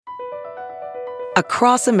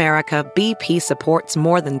Across America, BP supports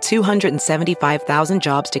more than 275,000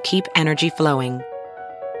 jobs to keep energy flowing.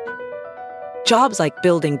 Jobs like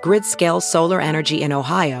building grid-scale solar energy in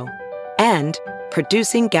Ohio and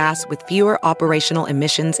producing gas with fewer operational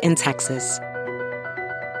emissions in Texas.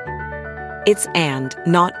 It's and,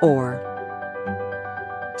 not or.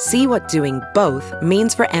 See what doing both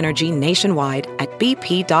means for energy nationwide at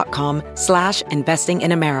bp.com/investing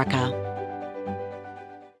in America.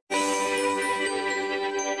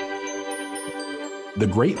 The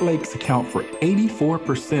Great Lakes account for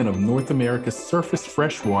 84% of North America's surface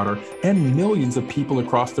freshwater, and millions of people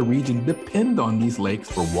across the region depend on these lakes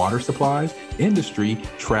for water supplies, industry,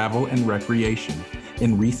 travel, and recreation.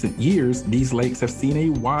 In recent years, these lakes have seen a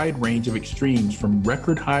wide range of extremes, from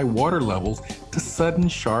record high water levels to sudden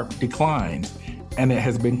sharp declines, and it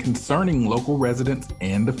has been concerning local residents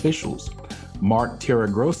and officials. Mark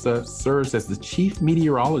Terragrosa serves as the chief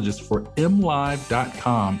meteorologist for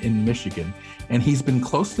MLive.com in Michigan, and he's been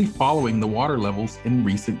closely following the water levels in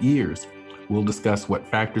recent years. We'll discuss what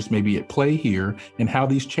factors may be at play here and how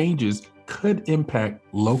these changes could impact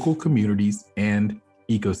local communities and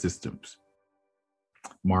ecosystems.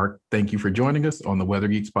 Mark, thank you for joining us on the Weather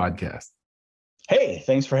Geeks podcast. Hey,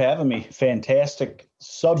 thanks for having me. Fantastic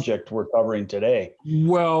subject we're covering today.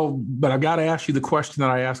 Well, but I've got to ask you the question that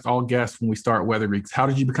I ask all guests when we start Weather Geeks. How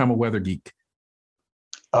did you become a weather geek?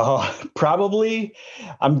 Probably,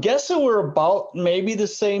 I'm guessing we're about maybe the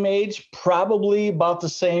same age, probably about the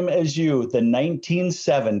same as you, the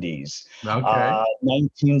 1970s. Okay.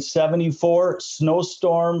 1974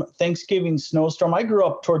 snowstorm, Thanksgiving snowstorm. I grew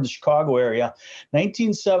up toward the Chicago area.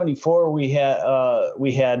 1974, we had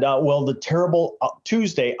the terrible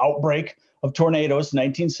Tuesday outbreak of tornadoes.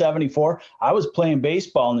 1974, I was playing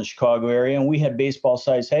baseball in the Chicago area, and we had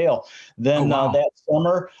baseball-sized hail. Then that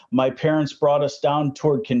summer, my parents brought us down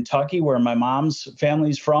toward Kentucky, where my mom's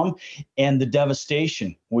family's from, and the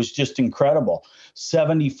devastation was just incredible.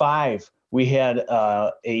 75, we had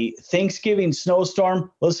a Thanksgiving snowstorm.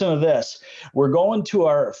 Listen to this. We're going to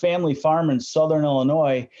our family farm in southern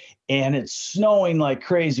Illinois, and it's snowing like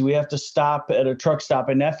crazy. We have to stop at a truck stop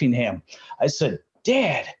in Effingham. I said,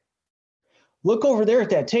 Dad, look over there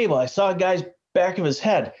at that table. I saw a guy's back of his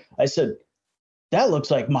head. I said, that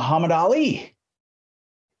looks like Muhammad Ali.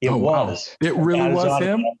 It was. Wow. It really was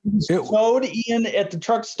him? It snowed in at the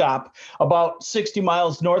truck stop about 60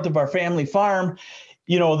 miles north of our family farm.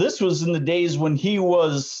 You know, this was in the days when he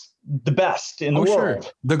was the best in the world.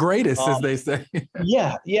 Sure. The greatest, as they say.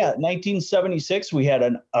 Yeah. 1976, we had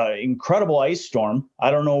an incredible ice storm.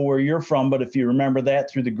 I don't know where you're from, but if you remember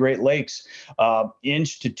that through the Great Lakes,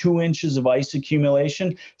 inch to 2 inches of ice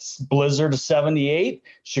accumulation, blizzard of 78.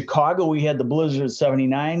 Chicago, we had the blizzard of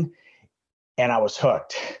 79, and I was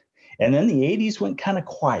hooked. And then the 80s went kind of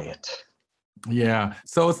quiet. Yeah.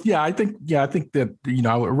 So I think that,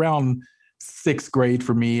 around sixth grade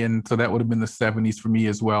for me. And so that would have been the 70s for me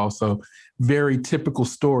as well. So very typical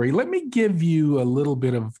story. Let me give you a little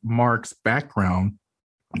bit of Mark's background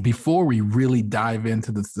before we really dive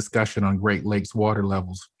into this discussion on Great Lakes water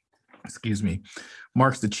levels. Excuse me.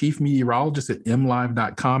 Mark's the chief meteorologist at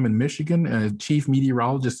MLive.com in Michigan and a chief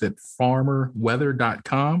meteorologist at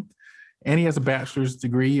farmerweather.com. And he has a bachelor's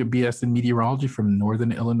degree, a BS in meteorology from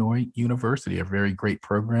Northern Illinois University, a very great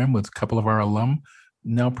program with a couple of our alum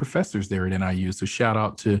now professors there at NIU. So shout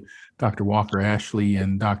out to Dr. Walker Ashley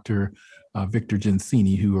and Dr. Victor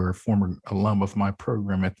Gensini, who are a former alum of my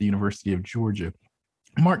program at the University of Georgia.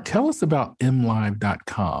 Mark, tell us about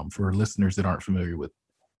MLive.com for listeners that aren't familiar with it.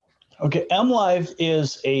 Okay, MLive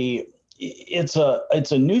is it's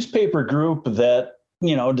a newspaper group that,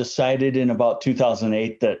 decided in about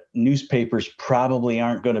 2008 that newspapers probably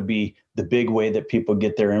aren't going to be the big way that people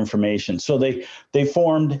get their information. So they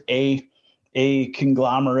formed a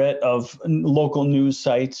conglomerate of local news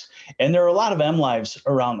sites, and there are a lot of MLives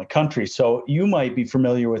around the country. So you might be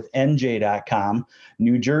familiar with NJ.com,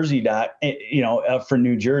 New Jersey for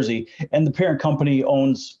New Jersey, and the parent company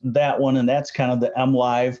owns that one, and that's kind of the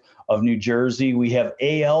MLive of New Jersey. We have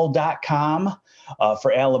AL.com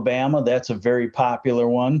for Alabama. That's a very popular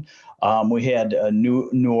one. We had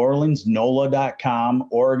New Orleans, NOLA.com,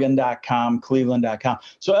 Oregon.com, Cleveland.com.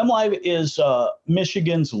 So MLive is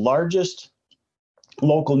Michigan's largest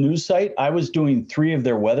local news site. I was doing 3 of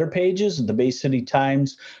their weather pages, the Bay City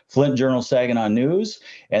Times, Flint Journal, Saginaw News.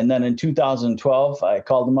 And then in 2012, I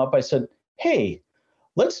called them up. I said, hey,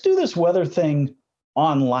 let's do this weather thing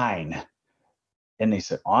online. And they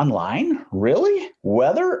said, online? Really?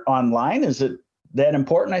 Weather online? Is it that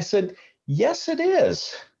important? I said, yes, it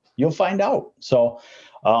is. You'll find out. So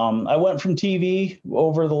I went from TV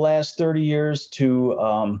over the last 30 years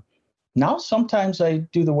to Now, sometimes I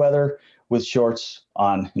do the weather with shorts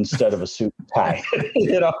on instead of a suit and tie,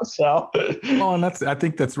 so. Well, and I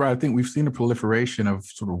think that's right. I think we've seen a proliferation of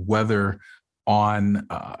sort of weather on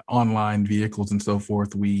online vehicles and so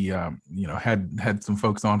forth. We, had some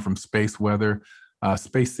folks on from Space Weather,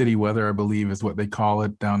 Space City Weather, I believe is what they call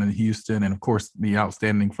it down in Houston. And of course, the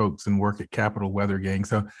outstanding folks and work at Capital Weather Gang.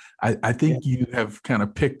 So I think you have kind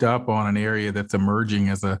of picked up on an area that's emerging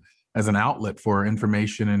as an outlet for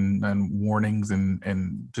information and warnings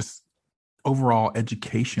and just overall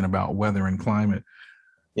education about weather and climate.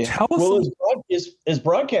 Yeah. Tell us. Well, as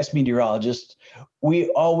broadcast meteorologists, we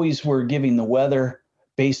always were giving the weather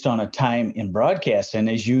based on a time in broadcast. And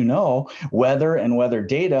as you know, weather and weather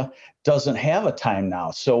data doesn't have a time now.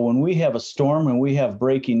 So when we have a storm and we have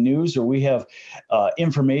breaking news or we have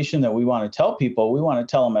information that we want to tell people, we want to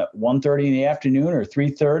tell them at 1:30 in the afternoon or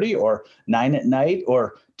 3:30 or 9 at night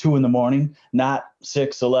or 2 in the morning, not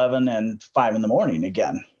 6, 11, and 5 in the morning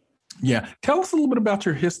again. Yeah. Tell us a little bit about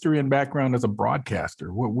your history and background as a broadcaster.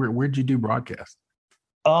 Where'd you do broadcast?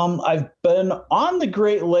 I've been on the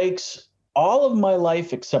Great Lakes all of my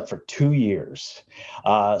life except for 2 years.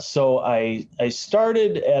 So I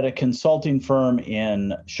started at a consulting firm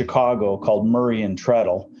in Chicago called Murray and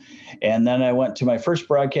Treadle. And then I went to my first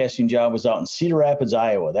broadcasting job was out in Cedar Rapids,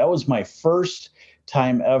 Iowa. That was my first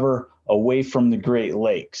time ever away from the Great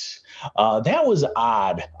Lakes. That was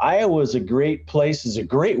odd. Iowa is a great place. It's a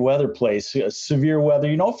great weather place. Severe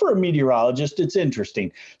weather, for a meteorologist, it's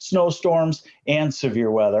interesting. Snowstorms and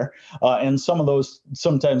severe weather, and some of those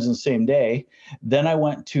sometimes in the same day. Then I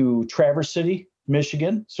went to Traverse City,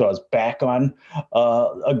 Michigan. So I was back on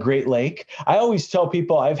a Great Lake. I always tell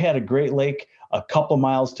people I've had a Great Lake a couple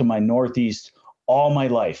miles to my northeast all my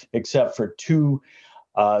life, except for 2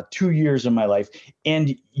 years of my life.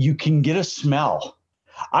 And you can get a smell.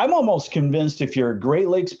 I'm almost convinced if you're a Great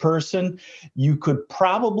Lakes person, you could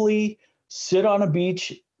probably sit on a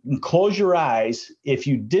beach and close your eyes.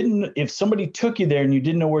 If somebody took you there and you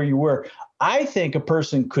didn't know where you were, I think a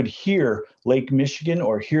person could hear Lake Michigan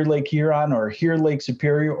or hear Lake Huron or hear Lake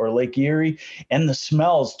Superior or Lake Erie, and the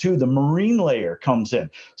smells too. The marine layer comes in.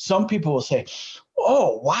 Some people will say,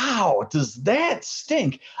 "Oh, wow, does that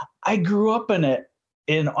stink?" I grew up in it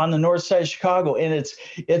on the north side of Chicago, and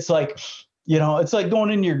it's like, it's like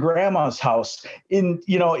going into your grandma's house.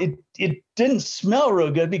 It didn't smell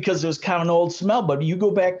real good because it was kind of an old smell, but you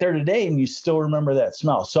go back there today and you still remember that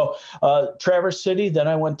smell. So Traverse City, then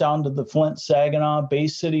I went down to the Flint, Saginaw, Bay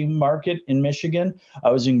City market in Michigan. I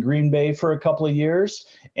was in Green Bay for a couple of years,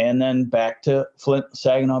 and then back to Flint,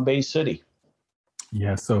 Saginaw, Bay City.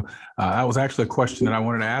 Yeah, so that was actually a question that I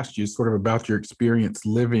wanted to ask you, sort of about your experience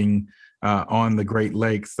living on the Great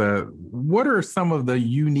Lakes. What are some of the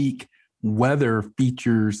unique weather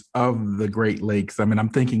features of the Great Lakes? I mean, I'm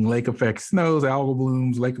thinking lake effect snows, algal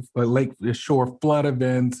blooms, lake shore flood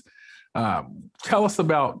events. Tell us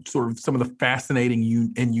about sort of some of the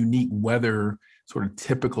fascinating and unique weather sort of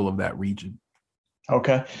typical of that region.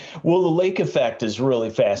 Okay. Well, the lake effect is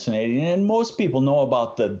really fascinating. And most people know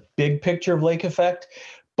about the big picture of lake effect.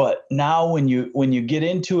 But now when you get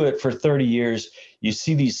into it for 30 years, you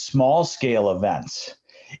see these small scale events.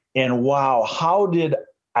 And wow, how did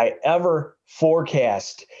I ever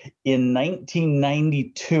forecast in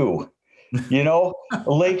 1992,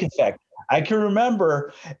 lake effect? I can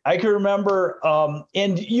remember,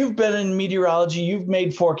 and you've been in meteorology, you've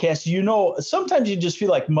made forecasts, sometimes you just feel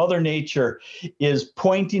like Mother Nature is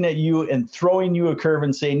pointing at you and throwing you a curve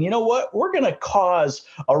and saying, you know what, we're going to cause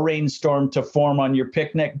a rainstorm to form on your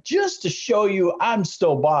picnic just to show you I'm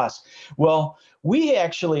still boss. Well, we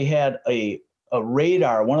actually had a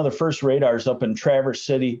radar, one of the first radars up in Traverse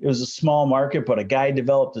City. It was a small market, but a guy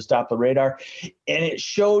developed this Doppler radar, and it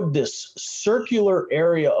showed this circular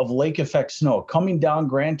area of lake effect snow coming down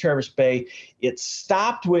Grand Traverse Bay. It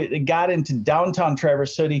stopped it got into downtown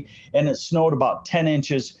Traverse City, and it snowed about 10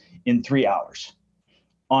 inches in 3 hours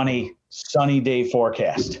on a sunny day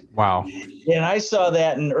forecast. Wow. And I saw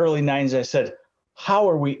that in the early 90s. I said, how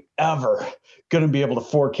are we ever going to be able to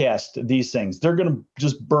forecast these things? They're going to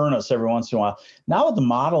just burn us every once in a while. Now with the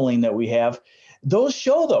modeling that we have, those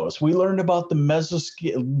show those. We learned about the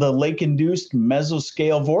lake-induced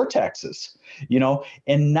mesoscale vortexes,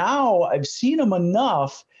 and now I've seen them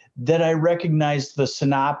enough that I recognize the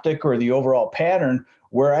synoptic or the overall pattern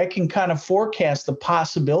where I can kind of forecast the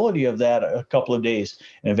possibility of that a couple of days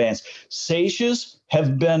in advance. Seiches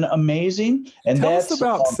have been amazing. And Tell us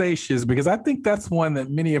about Seiches, because I think that's one that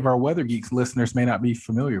many of our Weather Geeks listeners may not be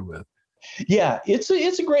familiar with. Yeah, it's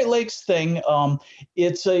a Great Lakes thing.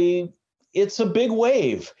 It's a it's a big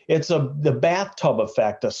wave. It's the bathtub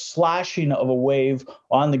effect, a sloshing of a wave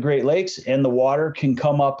on the Great Lakes, and the water can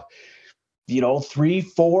come up, 3,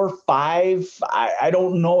 4, 5. I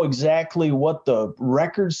don't know exactly what the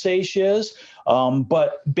record sage is,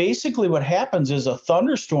 but basically what happens is a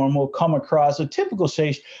thunderstorm will come across a typical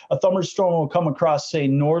sage. A thunderstorm will come across, say,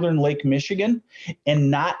 northern Lake Michigan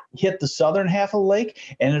and not hit the southern half of the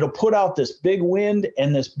lake, and it'll put out this big wind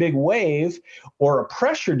and this big wave or a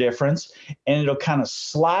pressure difference, and it'll kind of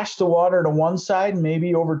slosh the water to one side,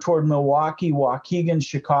 maybe over toward Milwaukee, Waukegan,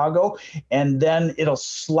 Chicago, and then it'll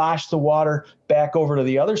slosh the water back over to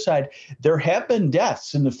the other side. There have been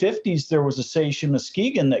deaths. In the 50s, there was a sage in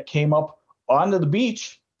Muskegon that came up onto the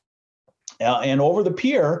beach and over the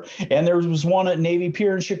pier. And there was one at Navy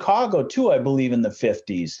Pier in Chicago, too, I believe, in the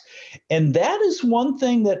 50s. And that is one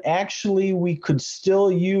thing that actually we could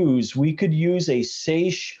still use. We could use a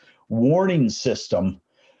sage warning system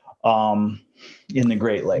in the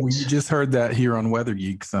Great Lakes. We just heard that here on Weather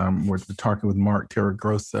Geeks. We're talking with Mark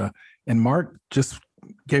Terragrossa. And Mark just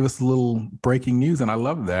gave us a little breaking news, and I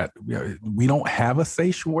love that. We don't have a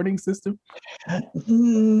sage warning system?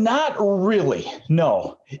 Not really,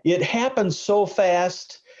 no. It happens so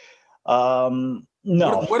fast. No.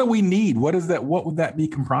 What do we need? What would that be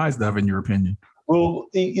comprised of, in your opinion? Well,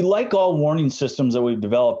 like all warning systems that we've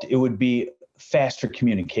developed, it would be faster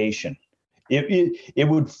communication. It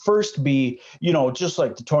would first be, just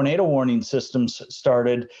like the tornado warning systems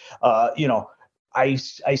started, I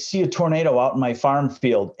see a tornado out in my farm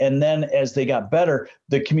field. And then as they got better,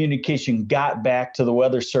 the communication got back to the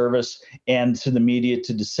Weather Service and to the media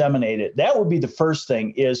to disseminate it. That would be the first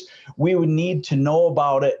thing, is we would need to know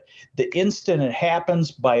about it the instant it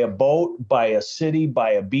happens, by a boat, by a city,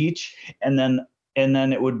 by a beach. And then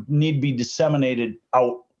it would need to be disseminated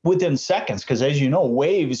out within seconds, because as you know,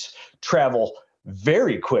 waves travel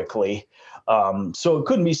very quickly. So it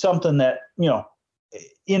couldn't be something that,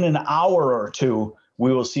 in an hour or two,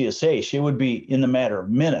 we will see a sage. It would be in the matter of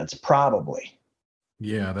minutes, probably.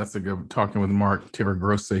 Yeah, that's a good talking with Mark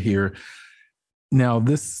Terragrossa here. Now,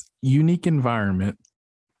 this unique environment,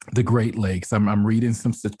 the Great Lakes, I'm reading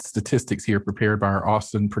some statistics here prepared by our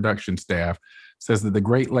Austin production staff, says that the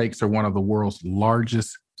Great Lakes are one of the world's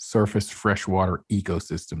largest surface freshwater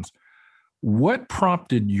ecosystems. What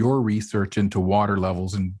prompted your research into water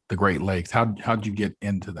levels in the Great Lakes? How'd you get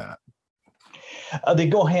into that? They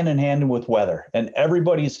go hand in hand with weather, and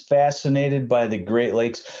everybody's fascinated by the Great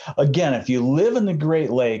Lakes. Again, if you live in the Great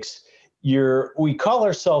Lakes, we call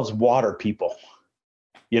ourselves water people.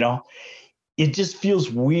 It just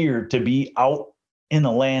feels weird to be out in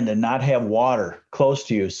the land and not have water close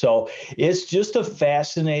to you. So it's just a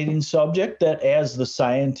fascinating subject that, as the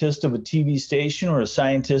scientist of a TV station or a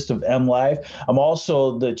scientist of MLive, I'm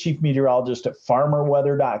also the chief meteorologist at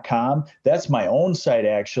farmerweather.com. That's my own site,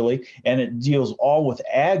 actually, and it deals all with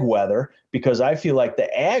ag weather, because I feel like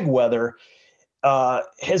the ag weather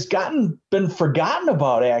has been forgotten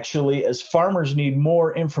about, actually, as farmers need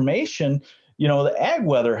more information. The ag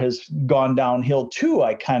weather has gone downhill too,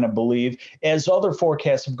 I kind of believe, as other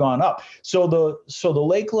forecasts have gone up. So the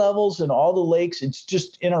lake levels and all the lakes, it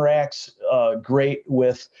just interacts great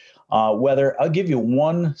with weather. I'll give you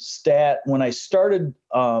one stat. When I started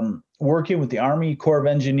working with the Army Corps of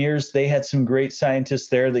Engineers, they had some great scientists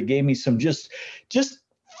there that gave me some just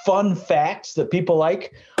fun facts that people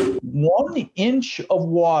like. 1 inch of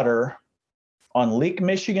water on Lake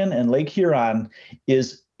Michigan and Lake Huron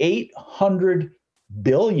is 800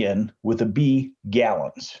 billion with a B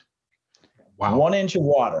gallons. Wow. 1 inch of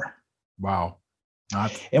water. Wow.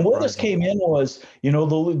 And where this came in was,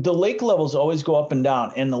 the lake levels always go up and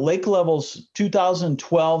down. And the lake levels,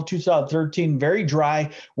 2012, 2013, very dry,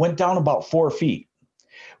 went down about 4 feet.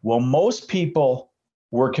 Well, most people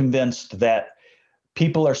were convinced that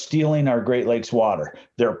people are stealing our Great Lakes water.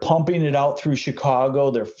 They're pumping it out through Chicago.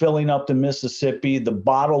 They're filling up the Mississippi. The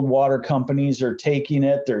bottled water companies are taking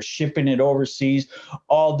it. They're shipping it overseas,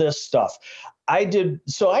 all this stuff. I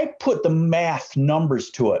put the math numbers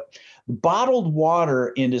to it. The bottled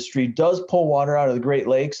water industry does pull water out of the Great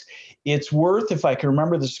Lakes. It's worth, if I can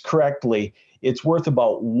remember this correctly, it's worth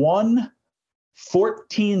about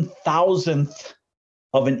 1/14,000th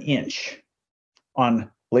of an inch on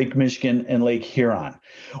Lake Michigan and Lake Huron.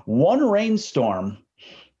 One rainstorm,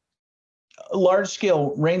 a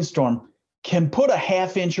large-scale rainstorm, can put a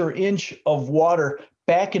half inch or inch of water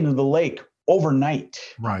back into the lake overnight.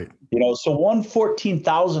 Right. So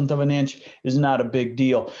 1/14,000th of an inch is not a big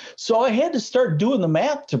deal. So I had to start doing the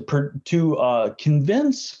math to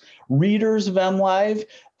convince readers of MLive,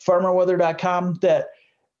 farmerweather.com, that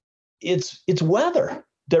it's weather.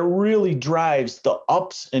 that really drives the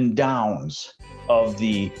ups and downs of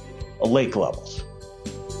the lake levels.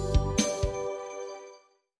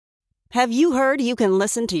 Have you heard you can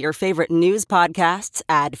listen to your favorite news podcasts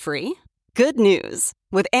ad-free? Good news.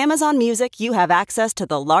 With Amazon Music, you have access to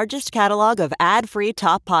the largest catalog of ad-free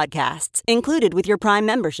top podcasts included with your Prime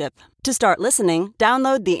membership. To start listening,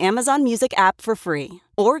 download the Amazon Music app for free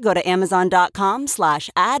or go to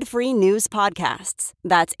amazon.com/ad-free news podcasts.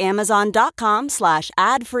 That's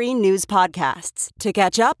amazon.com/ad-free news podcasts to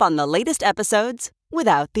catch up on the latest episodes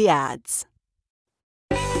without the ads.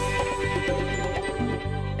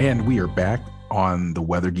 And we are back on the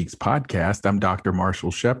Weather Geeks podcast. I'm Dr. Marshall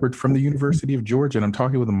Shepard from the University of Georgia, and I'm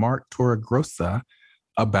talking with Mark Torregrossa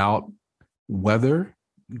about weather,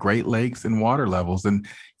 Great Lakes, and water levels. And,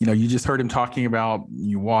 you just heard him talking about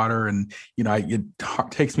water, and, it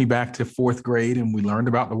takes me back to fourth grade, and we learned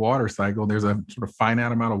about the water cycle. There's a sort of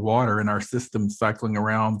finite amount of water in our system cycling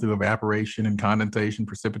around through evaporation and condensation,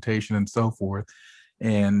 precipitation, and so forth.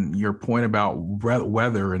 And your point about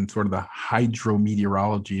weather and sort of the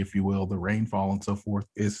hydrometeorology, if you will, the rainfall and so forth,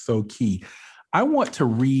 is so key. I want to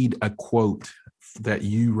read a quote that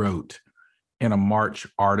you wrote in a March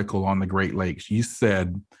article on the Great Lakes. You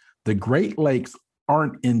said, the Great Lakes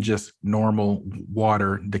aren't in just normal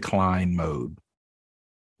water decline mode.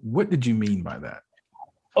 What did you mean by that?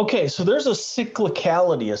 Okay, so there's a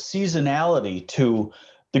cyclicality, a seasonality to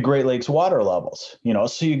the Great Lakes water levels,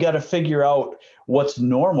 so you got to figure out what's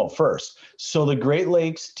normal first. So the Great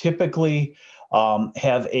Lakes typically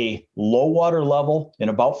have a low water level in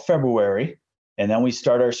about February, and then we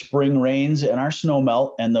start our spring rains and our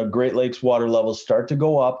snowmelt, and the Great Lakes water levels start to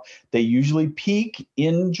go up. They usually peak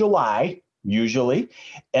in July,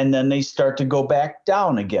 and then they start to go back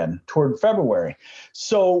down again toward February.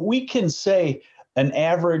 So we can say an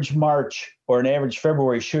average March or an average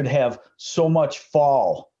February should have so much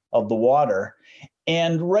fall of the water.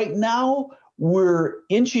 And right now we're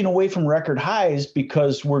inching away from record highs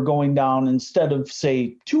because we're going down, instead of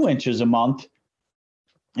say 2 inches a month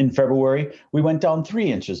in February, we went down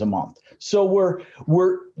 3 inches a month. So we're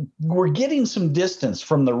getting some distance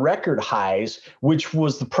from the record highs, which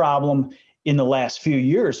was the problem in the last few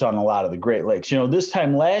years on a lot of the Great Lakes. This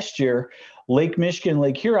time last year, Lake Michigan,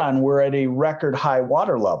 Lake Huron were at a record high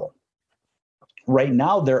water level. Right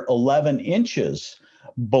now, they're 11 inches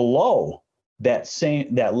below that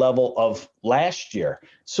level of last year.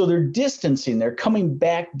 So they're distancing, they're coming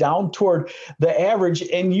back down toward the average.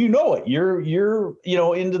 And you're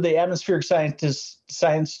into the atmospheric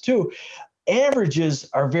science too. Averages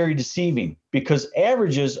are very deceiving because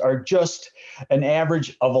averages are just an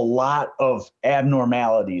average of a lot of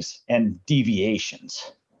abnormalities and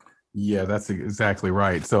deviations. Yeah, that's exactly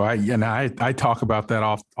right. So I talk about that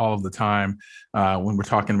all of the time when we're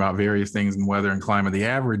talking about various things in weather and climate. The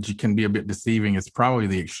average can be a bit deceiving. It's probably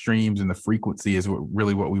the extremes, and the frequency is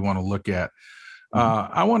really what we want to look at.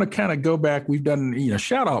 I want to kind of go back. We've done,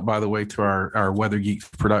 shout out, by the way, to our Weather Geeks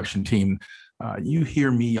production team. You hear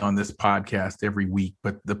me on this podcast every week,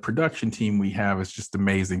 but the production team we have is just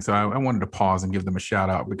amazing. So I wanted to pause and give them a shout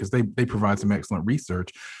out because they provide some excellent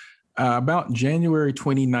research. About January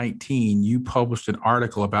 2019, you published an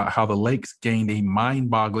article about how the lakes gained a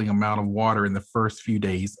mind-boggling amount of water in the first few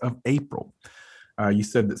days of April. You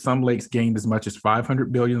said that some lakes gained as much as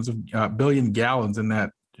 500 billion gallons in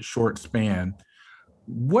that short span.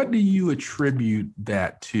 What do you attribute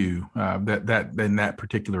that to, that in that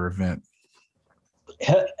particular event?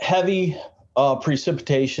 Heavy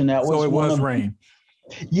precipitation. So it was rain.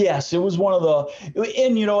 Yes, it was one of the,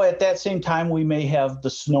 and at that same time, we may have the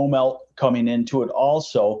snowmelt coming into it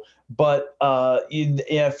also. But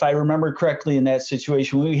if I remember correctly, in that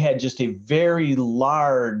situation, we had just a very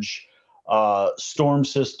large storm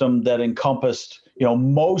system that encompassed,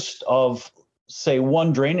 most of, say,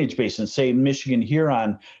 one drainage basin, say Michigan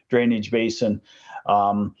Huron drainage basin.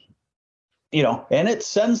 And it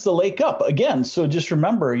sends the lake up again. So just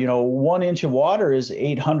remember, 1 inch of water is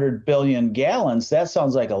 800 billion gallons. That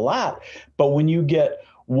sounds like a lot. But when you get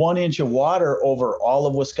 1 inch of water over all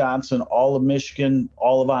of Wisconsin, all of Michigan,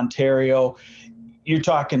 all of Ontario, you're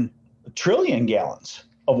talking a trillion gallons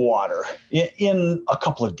of water in a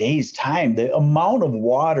couple of days' time. The amount of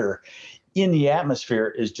water in the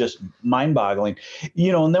atmosphere is just mind-boggling,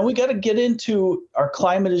 and then we got to get into our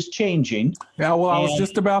climate is changing. Yeah, well, I was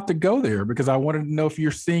just about to go there because I wanted to know if you're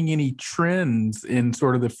seeing any trends in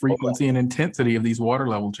sort of the frequency and intensity of these water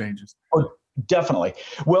level changes. Oh, definitely.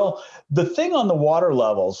 Well, the thing on the water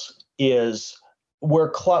levels is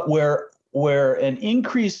where an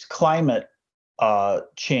increased climate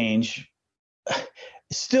change,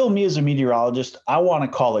 still, me as a meteorologist, I want to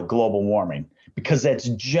call it global warming, because that's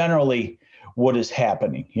generally what is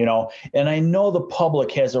happening, And I know the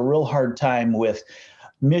public has a real hard time with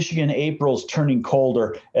Michigan April's turning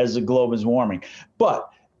colder as the globe is warming. But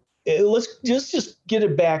let's just get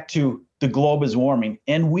it back to the globe is warming.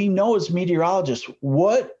 And we know as meteorologists,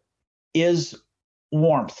 what is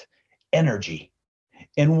warmth? Energy.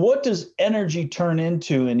 And what does energy turn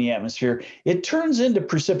into in the atmosphere? It turns into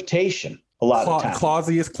precipitation a lot of times.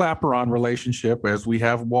 Clausius-Clapeyron relationship. As we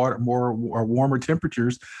have warmer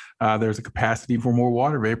temperatures, there's a capacity for more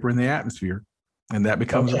water vapor in the atmosphere, and that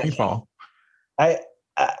becomes rainfall. I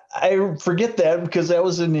forget that because that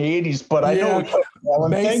was in the 80s, but I know.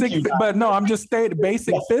 Basic, but no, I'm just stating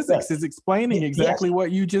basic physics is explaining exactly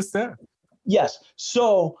what you just said. Yes.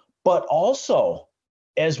 So, but also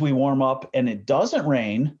as we warm up and it doesn't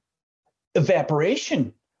rain,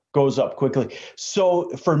 evaporation goes up quickly. So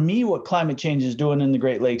for me, what climate change is doing in the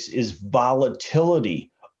Great Lakes is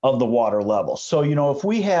volatility of the water level. So, if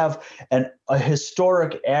we have a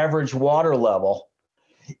historic average water level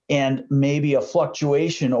and maybe a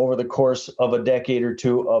fluctuation over the course of a decade or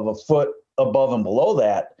two of a foot above and below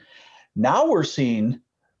that, now we're seeing,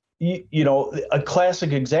 a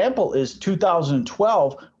classic example is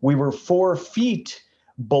 2012, we were 4 feet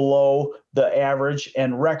below the average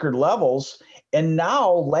and record levels. And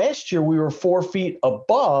now last year we were 4 feet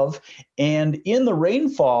above, and in the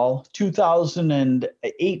rainfall,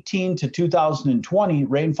 2018 to 2020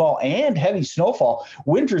 rainfall and heavy snowfall,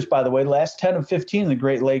 winters, by the way, last 10 of 15 in the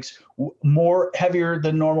Great Lakes, more heavier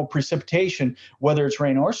than normal precipitation, whether it's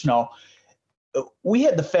rain or snow. We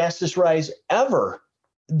had the fastest rise ever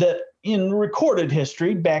that in recorded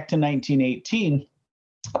history back to 1918.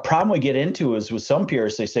 A problem we get into is with some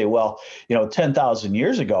purists, they say, well, 10,000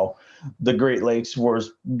 years ago, the Great Lakes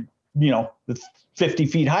was, 50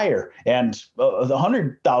 feet higher. And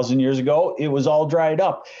 100,000 years ago, it was all dried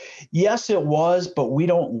up. Yes, it was, but we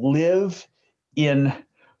don't live in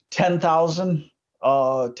 10,000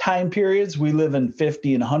 time periods. We live in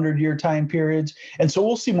 50 and 100-year time periods. And so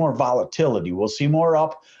we'll see more volatility. We'll see more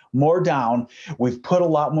up, more down. We've put a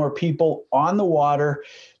lot more people on the water.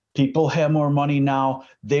 People have more money now.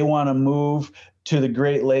 They want to move to the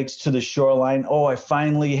Great Lakes, to the shoreline. Oh, I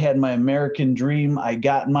finally had my American dream. I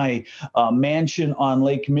got my mansion on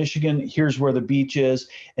Lake Michigan. Here's where the beach is.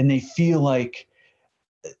 And they feel like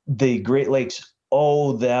the Great Lakes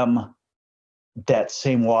owe them that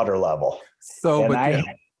same water level. So,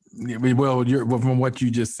 from what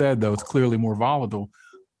you just said, though, it's clearly more volatile.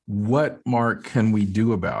 What, Mark, can we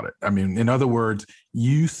do about it? I mean, in other words,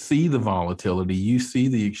 you see the volatility, you see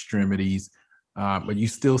the extremities, but you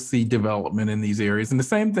still see development in these areas. And the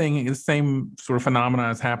same sort of phenomena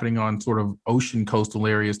is happening on sort of ocean coastal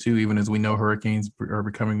areas too, even as we know hurricanes are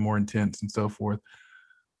becoming more intense and so forth.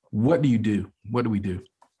 What do you do? What do we do?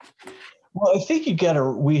 Well, I think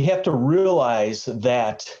we have to realize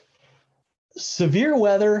that severe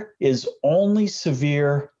weather is only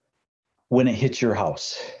severe when it hits your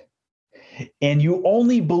house. And you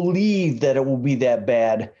only believe that it will be that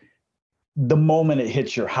bad the moment it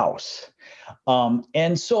hits your house.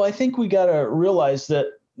 And so I think we got to realize that,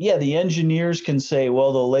 the engineers can say,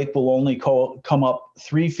 well, the lake will only come up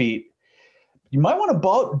 3 feet. You might want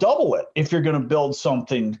to double it if you're going to build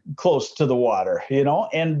something close to the water,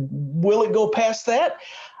 and will it go past that?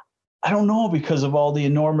 I don't know, because of all the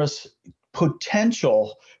enormous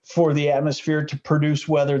potential for the atmosphere to produce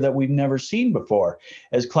weather that we've never seen before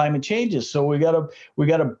as climate changes. So we got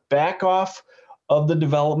to back off of the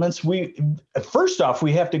developments. First off,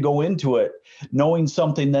 we have to go into it knowing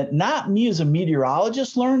something that not me as a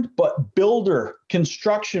meteorologist learned, but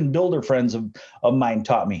construction builder friends of mine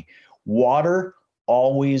taught me. Water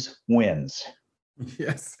always wins.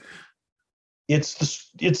 Yes. It's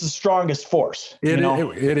the strongest force.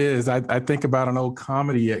 It is. I think about an old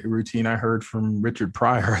comedy routine I heard from Richard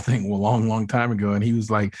Pryor, I think a long time ago. And he was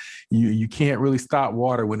like, you can't really stop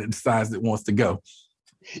water when it decides it wants to go.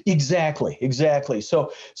 Exactly.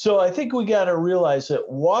 So I think we got to realize that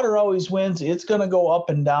water always wins. It's going to go up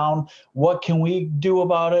and down. What can we do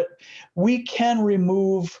about it? We can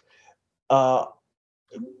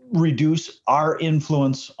reduce our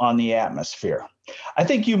influence on the atmosphere. I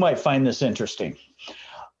think you might find this interesting.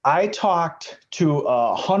 I talked to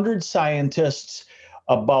 100 scientists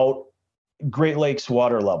about Great Lakes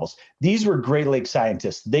water levels. These were Great Lakes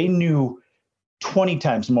scientists. They knew 20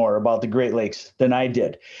 times more about the Great Lakes than I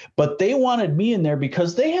did. But they wanted me in there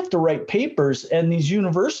because they have to write papers, and these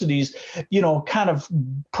universities, kind of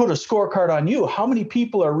put a scorecard on you. How many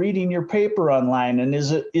people are reading your paper online, and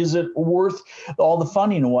is it worth all the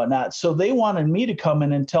funding and whatnot? So they wanted me to come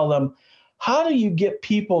in and tell them, how do you get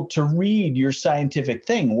people to read your scientific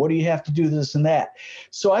thing? What do you have to do, this and that?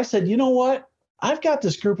 So I said, you know what? I've got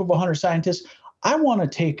this group of 100 scientists. I want to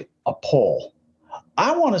take a poll.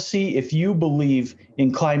 I want to see if you believe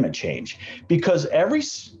in climate change, because every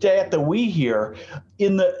stat that we hear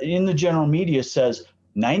in the general media says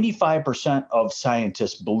 95% of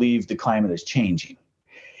scientists believe the climate is changing.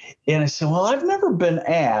 And I said, well, I've never been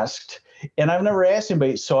asked, and I've never asked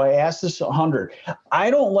anybody. So I asked this 100.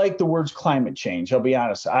 I don't like the words climate change. I'll be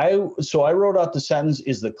honest. So I wrote out the sentence,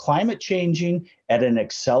 is the climate changing at an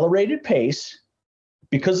accelerated pace?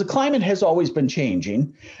 Because the climate has always been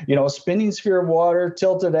changing, a spinning sphere of water,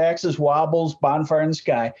 tilted axis, wobbles, bonfire in the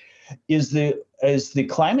sky. Is the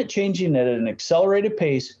climate changing at an accelerated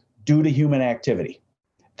pace due to human activity?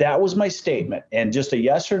 That was my statement. And just a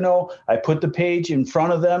yes or no. I put the page in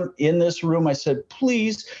front of them in this room. I said,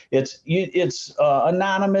 please, it's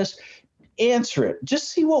anonymous. Answer it.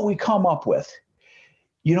 Just see what we come up with.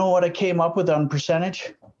 You know what I came up with on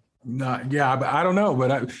percentage? No, yeah, but I don't know.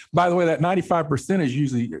 But by the way, that 95% is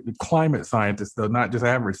usually climate scientists, though, not just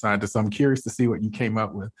average scientists. So I'm curious to see what you came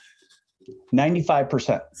up with.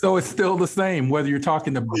 95%. So it's still the same, whether you're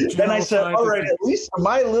talking to. Then I said, all right, at least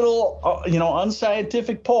my little,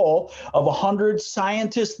 unscientific poll of 100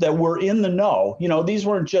 scientists that were in the know. These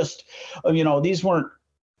weren't just, these weren't,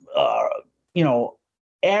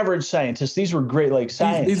 average scientists. These were Great Lakes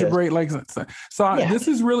scientists. These are Great Lakes. So this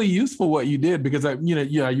is really useful what you did, because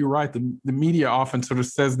you're right. The media often sort of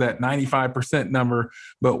says that 95% number,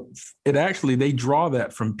 but they draw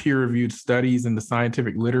that from peer-reviewed studies in the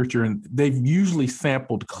scientific literature, and they've usually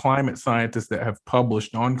sampled climate scientists that have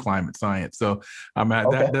published on climate science. So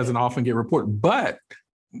that doesn't often get reported, but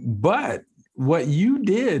what you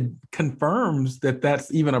did confirms that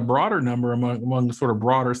that's even a broader number among sort of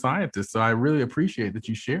broader scientists. So I really appreciate that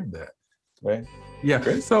you shared that. Right. Yeah.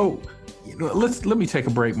 Great. So let me take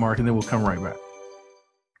a break, Mark, and then we'll come right back.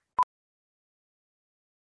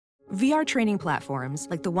 VR training platforms,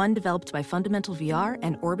 like the one developed by Fundamental VR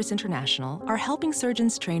and Orbis International, are helping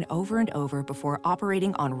surgeons train over and over before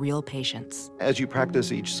operating on real patients. As you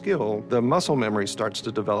practice each skill, the muscle memory starts to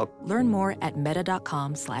develop. Learn more at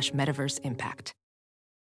meta.com/metaverseimpact.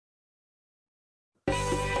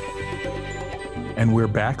 And we're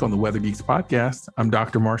back on the Weather Geeks podcast. I'm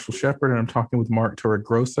Dr. Marshall Shepard, and I'm talking with Mark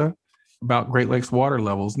Torregrossa about Great Lakes water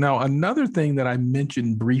levels. Now, another thing that I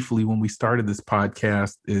mentioned briefly when we started this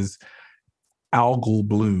podcast is algal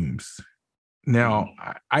blooms. Now,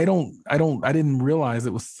 I didn't realize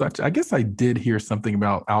it was such. I guess I did hear something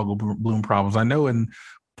about algal bloom problems. I know in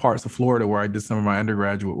parts of Florida where I did some of my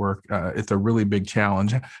undergraduate work, it's a really big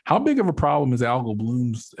challenge. How big of a problem is algal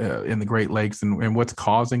blooms in the Great Lakes, and what's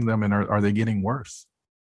causing them, and are they getting worse?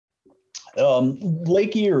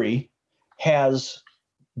 Lake Erie has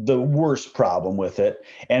the worst problem with it,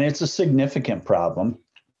 and it's a significant problem.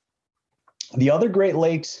 The other Great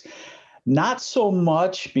Lakes, not so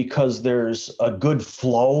much, because there's a good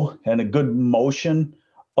flow and a good motion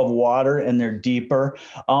of water and they're deeper.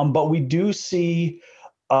 But we do see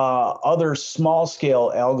other small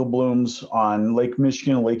scale algal blooms on Lake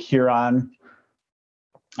Michigan, Lake Huron.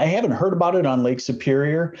 I haven't heard about it on Lake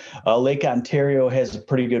Superior. Lake Ontario has a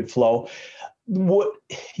pretty good flow. What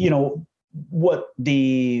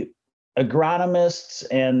the agronomists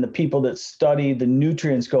and the people that study the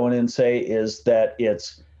nutrients going in say is that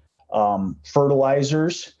it's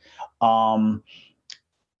fertilizers, and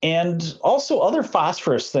also other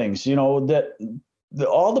phosphorus things, that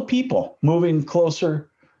all the people moving closer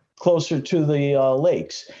to the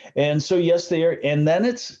lakes. And so, yes, they are. And then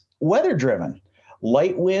it's weather driven.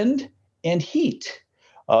 Light wind and heat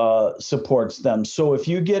supports them. So if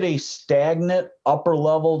you get a stagnant upper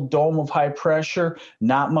level dome of high pressure,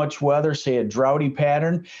 not much weather, say a droughty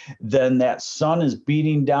pattern, then that sun is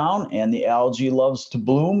beating down and the algae loves to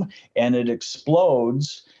bloom, and it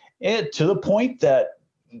explodes to the point that,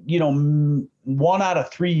 1 out of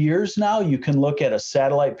 3 years now, you can look at a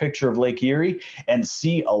satellite picture of Lake Erie and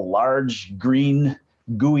see a large green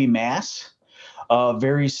gooey mass.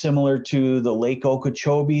 Very similar to the Lake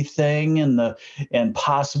Okeechobee thing and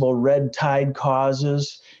possible red tide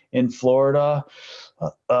causes in Florida,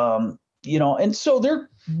 and so they're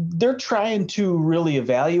trying to really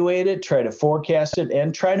evaluate it, try to forecast it,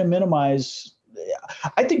 and try to minimize.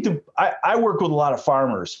 I think I work with a lot of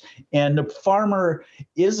farmers, and the farmer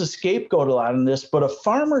is a scapegoat a lot in this, but a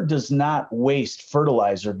farmer does not waste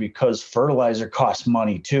fertilizer because fertilizer costs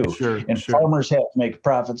money too. Sure. Farmers have to make a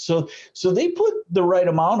profit. So they put the right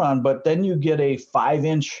amount on, but then you get a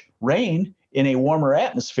 5-inch rain in a warmer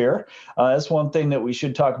atmosphere. That's one thing that we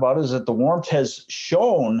should talk about, is that the warmth has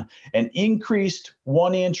shown an increased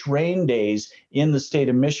 1-inch rain days in the state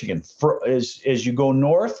of Michigan. As you go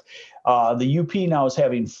north, the UP now is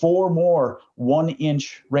having 4 more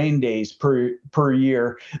 1-inch rain days per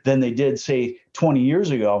year than they did, say, 20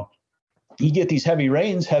 years ago. You get these heavy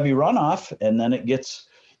rains, heavy runoff, and then it gets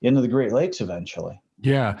into the Great Lakes eventually.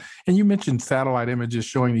 Yeah. And you mentioned satellite images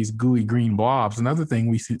showing these gooey green blobs. Another thing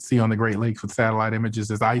we see on the Great Lakes with satellite images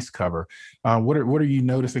is ice cover. What are you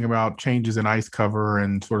noticing about changes in ice cover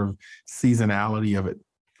and sort of seasonality of it?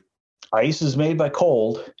 Ice is made by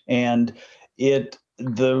cold, and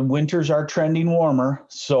the winters are trending warmer.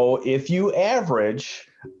 So if you average,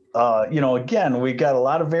 again, we got a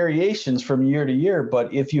lot of variations from year to year,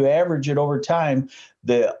 but if you average it over time,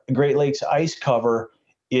 the Great Lakes ice cover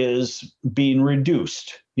is being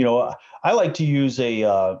reduced. I like to use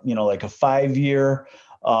like a 5-year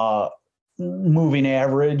moving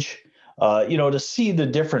average, to see the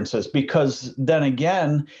differences, because then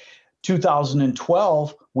again,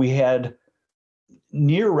 2012, we had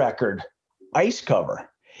near record ice cover.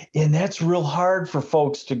 And that's real hard for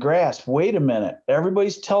folks to grasp. Wait a minute.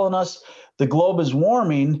 Everybody's telling us the globe is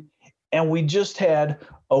warming, and we just had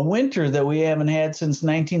a winter that we haven't had since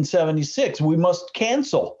 1976. We must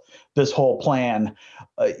cancel this whole plan,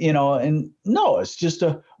 and no, it's just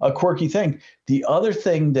a quirky thing. The other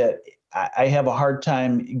thing that I have a hard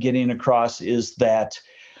time getting across is that,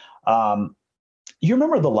 you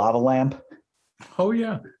remember the lava lamp? Oh,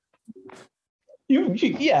 yeah.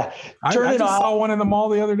 Yeah. I just saw one in the mall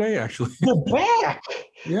the other day, actually. The back.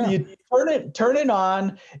 Yeah. You turn it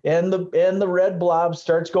on, and the red blob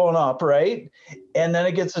starts going up, right? And then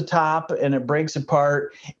it gets the top and it breaks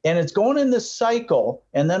apart, and it's going in this cycle.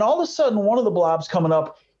 And then all of a sudden, one of the blobs coming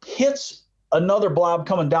up hits another blob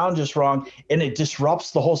coming down just wrong, and it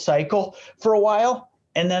disrupts the whole cycle for a while.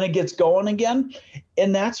 And then it gets going again.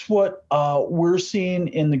 And that's what we're seeing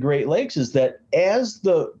in the Great Lakes, is that as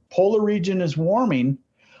the polar region is warming,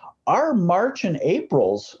 our March and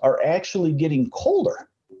Aprils are actually getting colder.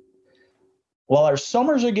 While our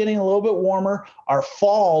summers are getting a little bit warmer, our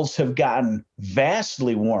falls have gotten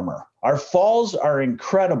vastly warmer. Our falls are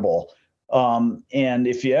incredible. And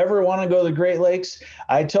if you ever want to go to the Great Lakes,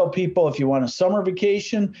 I tell people, if you want a summer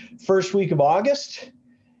vacation, first week of August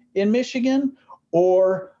in Michigan,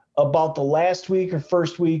 or about the last week of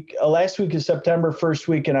September, first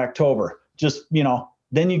week in October. Just,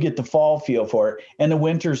 then you get the fall feel for it. And the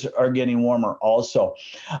winters are getting warmer also.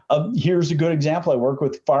 Here's a good example. I work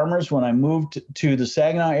with farmers. When I moved to the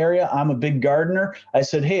Saginaw area, I'm a big gardener. I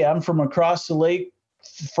said, hey, I'm from across the lake.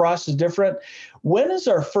 Frost is different. When is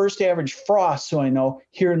our first average frost, so I know,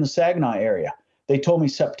 here in the Saginaw area? They told me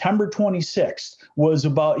September 26th was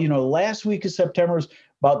about, last week of September was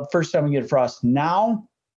about the first time we get frost. Now,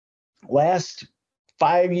 last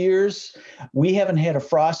 5 years, we haven't had a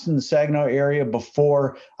frost in the Saginaw area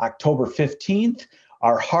before October 15th.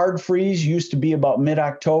 Our hard freeze used to be about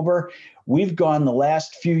mid-October. We've gone the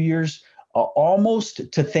last few years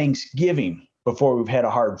almost to Thanksgiving before we've had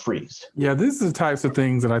a hard freeze. Yeah, these are the types of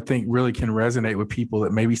things that I think really can resonate with people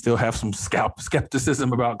that maybe still have some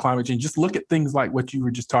skepticism about climate change. Just look at things like what you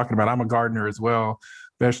were just talking about. I'm a gardener as well,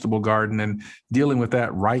 vegetable garden, and dealing with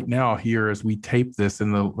that right now here as we tape this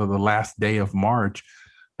in the last day of March.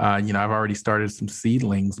 I've already started some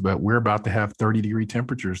seedlings, but we're about to have 30-degree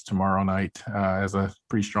temperatures tomorrow night as a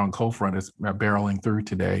pretty strong cold front is barreling through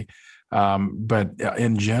today. But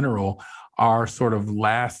in general, our sort of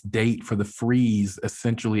last date for the freeze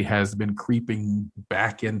essentially has been creeping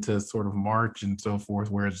back into sort of March and so forth,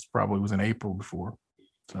 whereas it probably was in April before.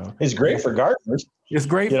 So it's great for gardeners. It's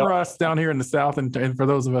great for us down here in the South and for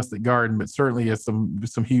those of us that garden, but certainly has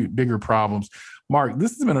some huge, bigger problems. Mark,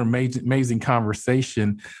 this has been an amazing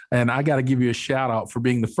conversation, and I got to give you a shout out for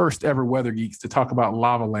being the first ever Weather Geeks to talk about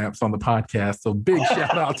lava lamps on the podcast. So big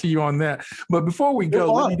shout out to you on that. But before we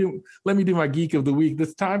go, let me do my Geek of the Week.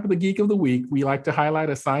 This time for the Geek of the Week, we like to highlight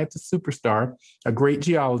a scientist superstar, a great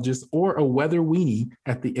geologist, or a weather weenie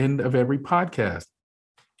at the end of every podcast.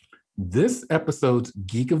 This episode's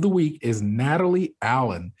Geek of the Week is Natalie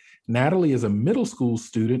Allen. Natalie is a middle school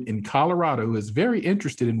student in Colorado who is very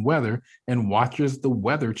interested in weather and watches the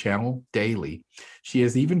Weather Channel daily. She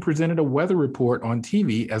has even presented a weather report on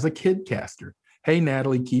TV as a kidcaster. Hey,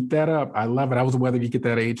 Natalie, keep that up. I love it. I was a weather geek at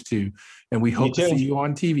that age too. And we hope to see you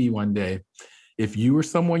on TV one day. If you or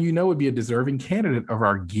someone you know would be a deserving candidate of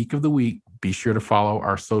our Geek of the Week, be sure to follow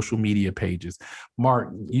our social media pages. Mark,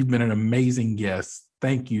 you've been an amazing guest.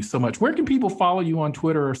 Thank you so much. Where can people follow you on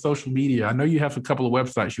Twitter or social media? I know you have a couple of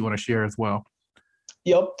websites you want to share as well.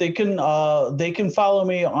 Yep, they can follow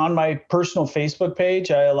me on my personal Facebook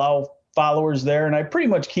page. I allow followers there, and I pretty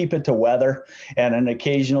much keep it to weather and an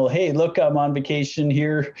occasional, hey, look, I'm on vacation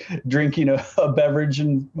here drinking a beverage.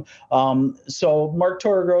 And so Mark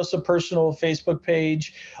Torregrossa personal Facebook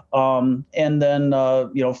page, and then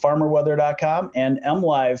farmerweather.com and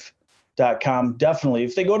mlive.com. Definitely,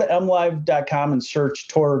 if they go to mlive.com and search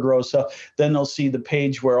Torregrossa, then they'll see the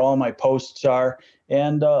page where all my posts are,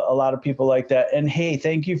 and a lot of people like that. And hey,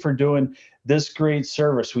 thank you for doing this great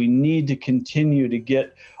service. We need to continue to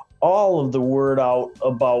get all of the word out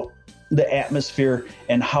about the atmosphere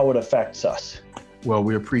and how it affects us. Well,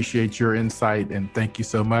 we appreciate your insight, and thank you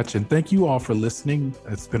so much. And thank you all for listening.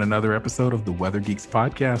 It's been another episode of the Weather Geeks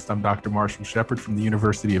podcast. I'm Dr. Marshall Shepard from the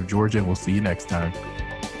University of Georgia, and we'll see you next time.